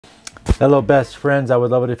Hello best friends, I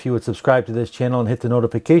would love it if you would subscribe to this channel and hit the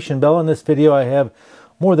notification bell. In this video I have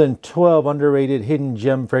more than 12 underrated hidden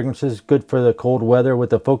gem fragrances good for the cold weather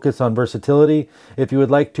with a focus on versatility. If you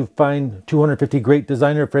would like to find 250 great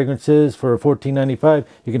designer fragrances for $14.95,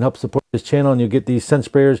 you can help support this channel and you get these scent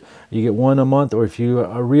sprayers. You get one a month, or if you're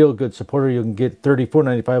a real good supporter, you can get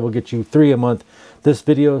 $34.95. We'll get you 3 a month. This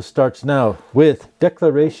video starts now with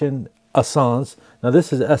Declaration Essence. Now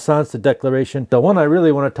this is Essence, the Declaration. The one I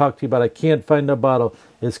really want to talk to you about, I can't find the bottle,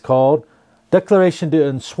 is called Declaration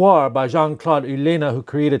de Soir by Jean-Claude Hulena, who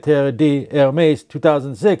created Terre d'Hermès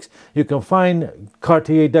 2006. You can find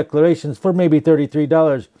Cartier Declarations for maybe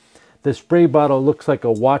 $33. The spray bottle looks like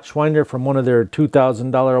a watch winder from one of their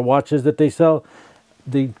 $2,000 watches that they sell.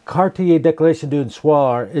 The Cartier Declaration de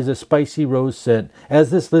Soir is a spicy rose scent. As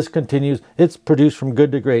this list continues, it's produced from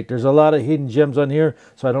good to great. There's a lot of hidden gems on here,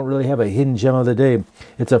 so I don't really have a hidden gem of the day.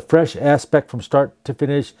 It's a fresh aspect from start to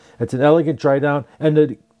finish. It's an elegant dry down,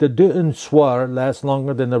 and the de Soir lasts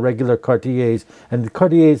longer than the regular Cartiers, and the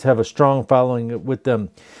Cartiers have a strong following with them.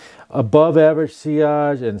 Above average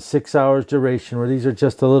sillage and 6 hours duration, where these are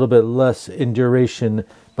just a little bit less in duration,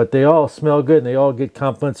 but they all smell good and they all get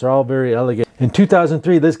compliments. They're all very elegant. In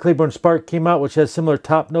 2003, Liz Claiborne Spark came out, which has similar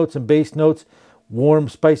top notes and base notes, warm,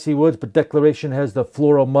 spicy woods, but Declaration has the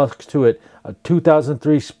floral musk to it. A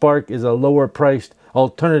 2003 Spark is a lower priced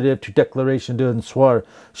alternative to Declaration de Soir.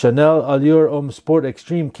 Chanel Allure Homme Sport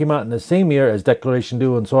Extreme came out in the same year as Declaration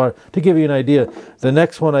de Soir, to give you an idea. The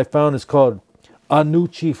next one I found is called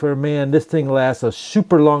Anucci for Man. This thing lasts a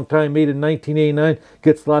super long time, made in 1989,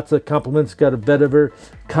 gets lots of compliments, got a vetiver,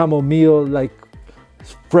 chamomile, like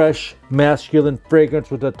fresh masculine fragrance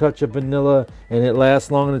with a touch of vanilla, and it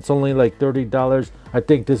lasts long, and it's only like $30. I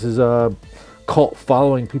think this is a cult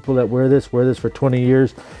following. People that wear this for 20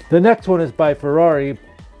 years. The next one is by Ferrari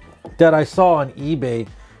that I saw on eBay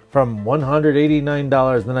from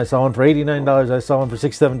 $189. Then I saw one for $89. I saw one for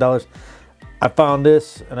 $67. I found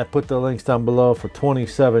this and I put the links down below for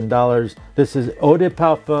 $27. This is Eau de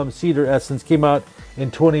Parfum Cedar Essence, came out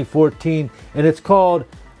in 2014, and it's called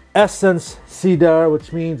Essence Cedar,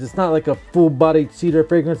 which means it's not like a full-bodied cedar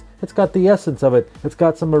fragrance. It's got the essence of it. It's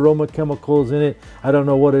got some aroma chemicals in it. I don't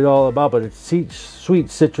know what it's all about, but it's sweet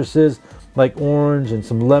citruses like orange and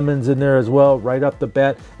some lemons in there as well right off the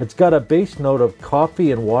bat. It's got a base note of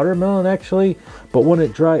coffee and watermelon actually, but when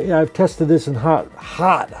it dry, I've tested this in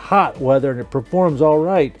hot weather and it performs all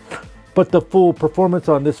right. But the full performance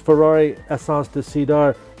on this Ferrari Essence de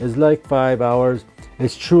Cedar is like 5 hours.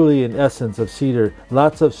 It's truly an essence of cedar.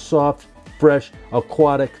 Lots of soft, fresh,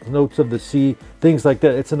 aquatic notes of the sea, things like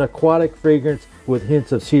that. It's an aquatic fragrance with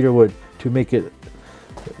hints of cedarwood to make it,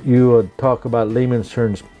 you talk about layman's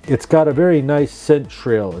terms. It's got a very nice scent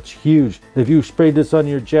trail. It's huge. If you sprayed this on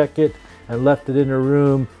your jacket and left it in a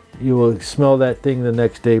room, you will smell that thing the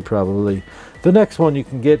next day probably. The next one you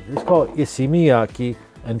can get is called Issey Miyake.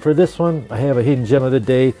 And for this one, I have a hidden gem of the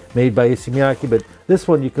day made by Issey Miyake, but this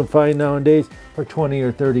one you can find nowadays for $20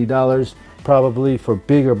 or $30, probably for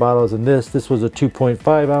bigger bottles than this. This was a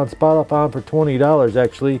 2.5 ounce bottle, found for $20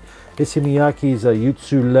 actually. Issey Miyake's a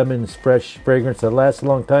Yutsu Lemon Fresh fragrance that lasts a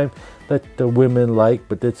long time, that the women like,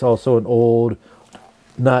 but it's also an old,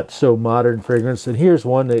 not so modern fragrance. And here's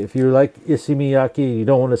one that if you like Issey Miyake, you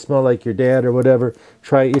don't want to smell like your dad or whatever,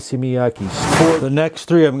 try Issey Miyake Sport. The next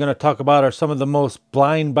 3 I'm going to talk about are some of the most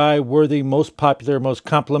blind buy worthy, most popular, most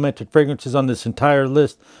complimented fragrances on this entire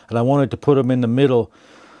list, and I wanted to put them in the middle.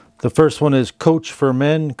 The first one is Coach for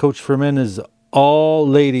Men. Coach for Men is all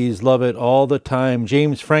ladies love it all the time.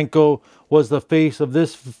 James Franco was the face of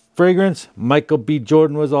this fragrance. Michael B.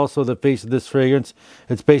 Jordan was also the face of this fragrance.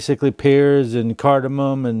 It's basically pears and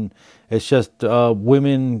cardamom, and it's just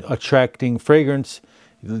women attracting fragrance.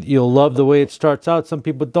 You'll love the way it starts out. Some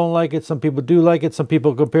people don't like it. Some people do like it. Some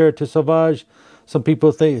people compare it to Sauvage. Some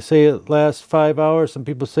people say it lasts 5 hours. Some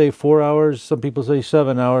people say 4 hours. Some people say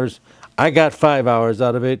 7 hours. I got 5 hours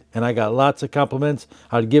out of it, and I got lots of compliments.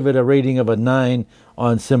 I'd give it a rating of a 9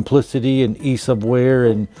 on simplicity and ease of wear,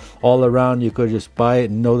 and all around you could just buy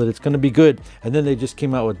it and know that it's going to be good. And then they just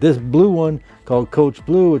came out with this blue one called Coach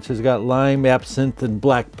Blue, which has got lime, absinthe, and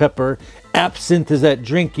black pepper. Absinthe is that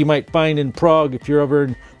drink you might find in Prague if you're over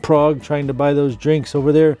in Prague trying to buy those drinks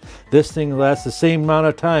over there. This thing lasts the same amount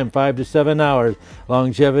of time, 5 to 7 hours.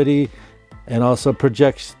 Longevity, and also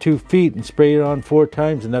projects 2 feet, and sprayed it on 4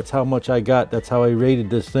 times, and that's how much I got. That's how I rated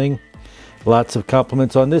this thing. Lots of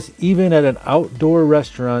compliments on this, even at an outdoor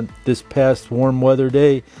restaurant this past warm weather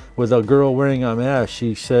day with a girl wearing a mask.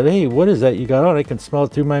 She said, "Hey, what is that you got on? I can smell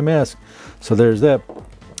it through my mask." So there's that.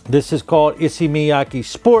 This is called Issey Miyake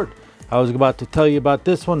Sport. I was about to tell you about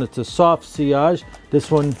this one. It's a soft sillage. This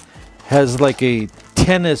one Has like a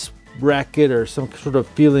tennis racket or some sort of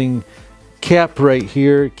feeling cap right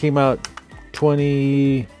here. It came out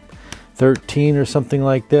 2013 or something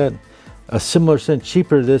like that. A similar scent,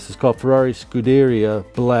 cheaper to this, is called Ferrari Scuderia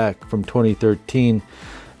Black from 2013.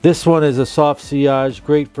 This one is a soft sillage,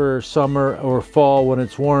 great for summer or fall when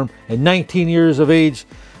it's warm. And 19 years of age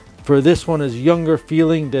for this one is younger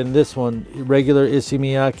feeling than this one, regular Issey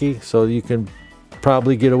Miyake. So you can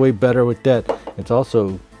probably get away better with that. It's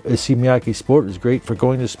also, Issey Miyake Sport is great for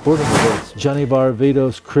going to sporting events. Johnny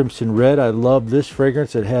Barbados Crimson Red. I love this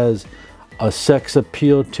fragrance. It has a sex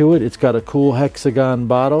appeal to it. It's got a cool hexagon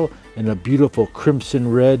bottle and a beautiful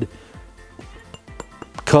crimson red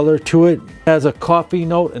color to it. It has a coffee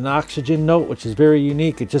note, an oxygen note, which is very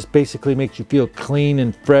unique. It just basically makes you feel clean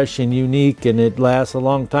and fresh and unique, and it lasts a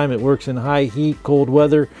long time. It works in high heat, cold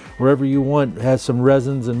weather, wherever you want. It has some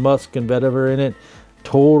resins and musk and vetiver in it.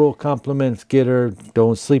 Total compliments. Get her.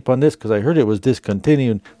 Don't sleep on this because I heard it was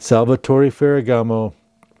discontinued. Salvatore Ferragamo.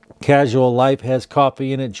 Casual Life has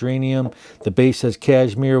coffee in it, geranium. The base has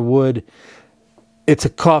cashmere wood. It's a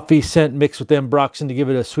coffee scent mixed with ambroxan to give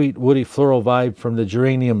it a sweet, woody, floral vibe from the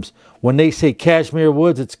geraniums. When they say cashmere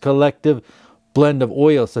woods, it's a collective blend of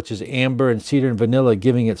oils such as amber and cedar and vanilla,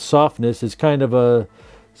 giving it softness. It's kind of a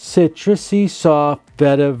citrusy, soft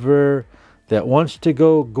vetiver that wants to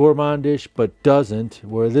go gourmandish but doesn't,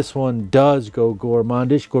 where this one does go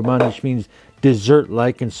gourmandish. Gourmandish means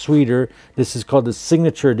dessert-like and sweeter. This is called the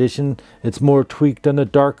Signature Edition. It's more tweaked on the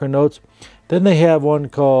darker notes. Then they have one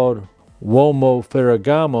called Uomo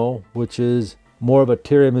Ferragamo, which is more of a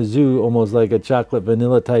tiramisu, almost like a chocolate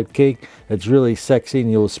vanilla type cake. It's really sexy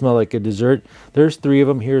and you'll smell like a dessert. There's 3 of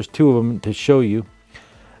them. Here's 2 of them to show you.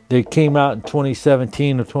 They came out in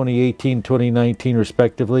 2017 or 2018, 2019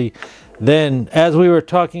 respectively. Then, as we were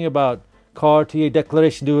talking about Cartier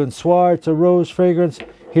Declaration du Soir, it's a rose fragrance.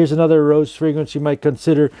 Here's another rose fragrance you might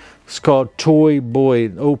consider. It's called Toy Boy,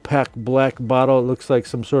 an opaque black bottle. It looks like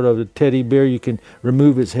some sort of a teddy bear. You can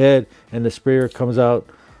remove his head and the sprayer comes out.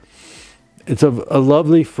 It's a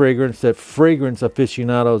lovely fragrance that fragrance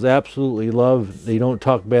aficionados absolutely love. They don't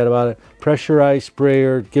talk bad about it. Pressurized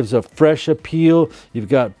sprayer, gives a fresh appeal. You've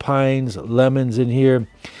got pines, lemons in here,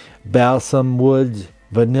 balsam woods,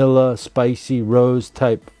 vanilla, spicy, rose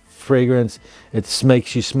type fragrance. It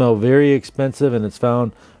makes you smell very expensive, and it's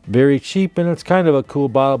found very cheap, and it's kind of a cool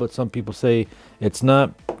bottle, but some people say it's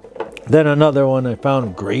not. Then another one I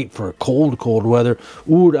found great for cold weather,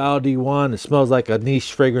 Oud Al Diwan. It smells like a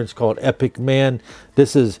niche fragrance called Epic Man.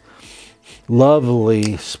 This is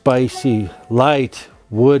lovely, spicy, light,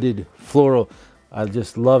 wooded, floral. I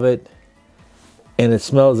just love it, and it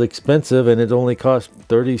smells expensive, and it only costs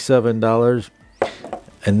 $37.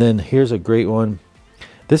 And then here's a great one.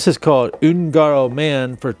 This is called Ungaro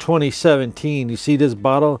Man for 2017. You see this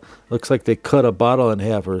bottle? Looks like they cut a bottle in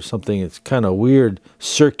half or something. It's kind of weird,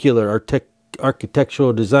 circular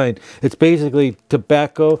architectural design. It's basically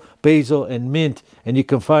tobacco, basil, and mint. And you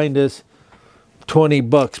can find this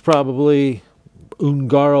 $20 probably.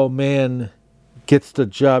 Ungaro Man gets the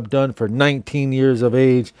job done for 19 years of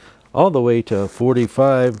age, all the way to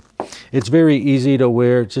 45. It's very easy to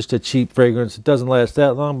wear. It's just a cheap fragrance. It doesn't last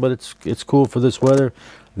that long, but it's cool for this weather.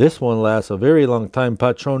 This one lasts a very long time.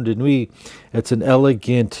 Patron de Nuit. It's an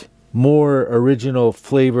elegant, more original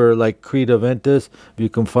flavor like Creed Aventus. You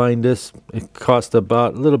can find this. It costs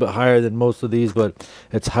about a little bit higher than most of these, but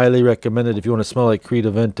it's highly recommended if you want to smell like Creed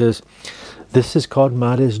Aventus. This is called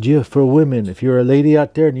Modest Dieu for women. If you're a lady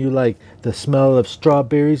out there and you like the smell of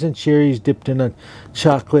strawberries and cherries dipped in a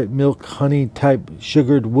chocolate, milk, honey type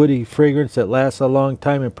sugared woody fragrance that lasts a long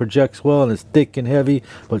time and projects well and is thick and heavy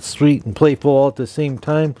but sweet and playful all at the same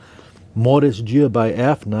time, Modest Dieu by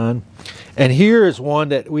Afnan. And here is one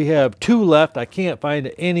that we have 2 left. I can't find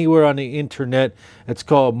it anywhere on the internet. It's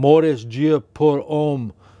called Modest Dieu pour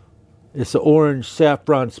homme. It's an orange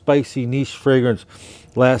saffron spicy niche fragrance.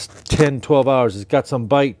 Lasts 10-12 hours. It's got some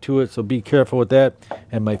bite to it, so be careful with that.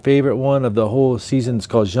 And my favorite one of the whole season is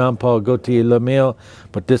called Jean Paul Gaultier Le Male,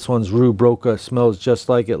 but this one's Rue Broca. Smells just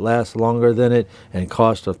like it, lasts longer than it, and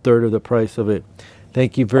costs 1/3 of the price of it.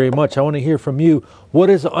 Thank you very much. I want to hear from you. What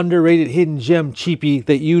is an underrated hidden gem cheapie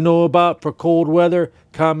that you know about for cold weather?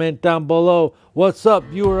 Comment down below. What's up,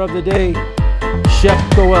 viewer of the day?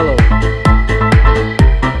 Chef Coelho.